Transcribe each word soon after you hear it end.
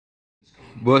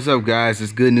What's up, guys?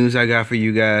 It's good news I got for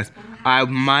you guys. I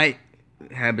might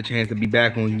have a chance to be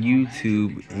back on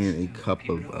YouTube in a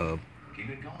couple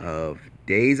of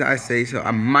days. I say so.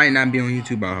 I might not be on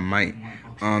YouTube, but I might.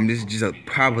 This is just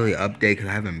probably an update because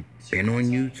I haven't been on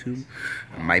YouTube.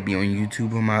 I might be on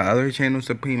YouTube on my other channel,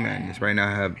 Supreme Madness. Right now,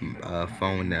 I have a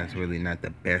phone that's really not the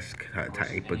best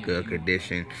type of good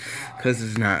condition because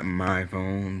it's not my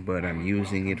phone, but I'm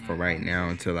using it for right now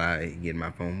until I get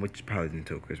my phone, which is probably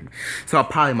until Christmas. So I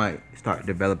probably might start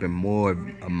developing more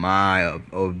of my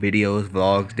videos,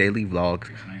 vlogs, daily vlogs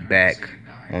back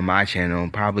on my channel,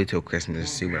 probably till Christmas,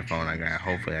 see what phone I got.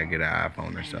 Hopefully I get an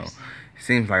iPhone or so.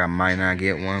 Seems like I might not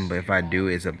get one, but if I do,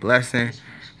 it's a blessing,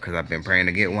 because I've been praying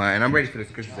to get one, and I'm ready for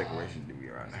this Christmas decoration to be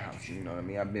around the house, you know what I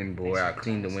mean? I've been bored. I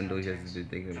cleaned the windows yesterday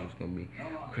thinking it was going to be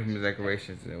Christmas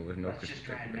decorations, and there was no Christmas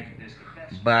decorations.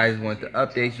 But I just want to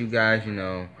update you guys, you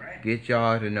know, get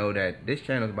y'all to know that this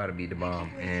channel is about to be the bomb,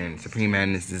 and Supreme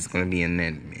Madness is going to be in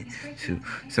there, too.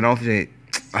 So don't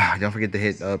forget to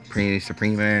hit up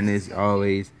Supreme Madness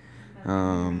always. You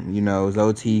know,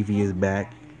 Zoe TV is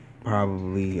back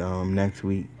probably next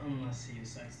week.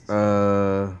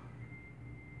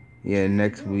 Yeah,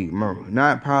 next week.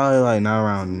 Not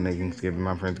around Thanksgiving.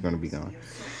 My friend's gonna be gone.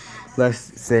 Let's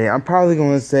say I'm probably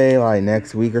gonna say like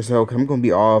next week or so. Cause I'm gonna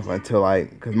be off until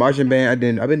cause marching band.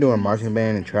 I've been doing marching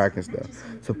band and track and stuff.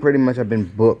 So pretty much I've been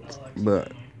booked.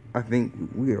 But I think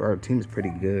our team is pretty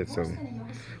good. So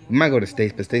we might go to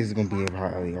States, but States is gonna be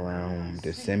probably around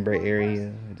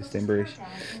December-ish.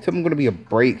 So I'm gonna be a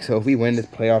break. So if we win this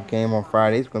playoff game on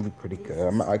Friday, it's gonna be pretty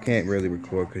good. I can't really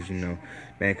record because you know,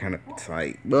 man, kind of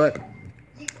tight. But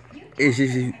it's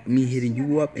just me hitting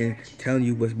you up and telling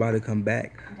you what's about to come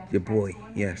back. Your boy,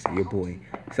 yes, your boy.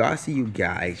 So I'll see you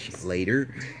guys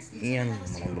later. And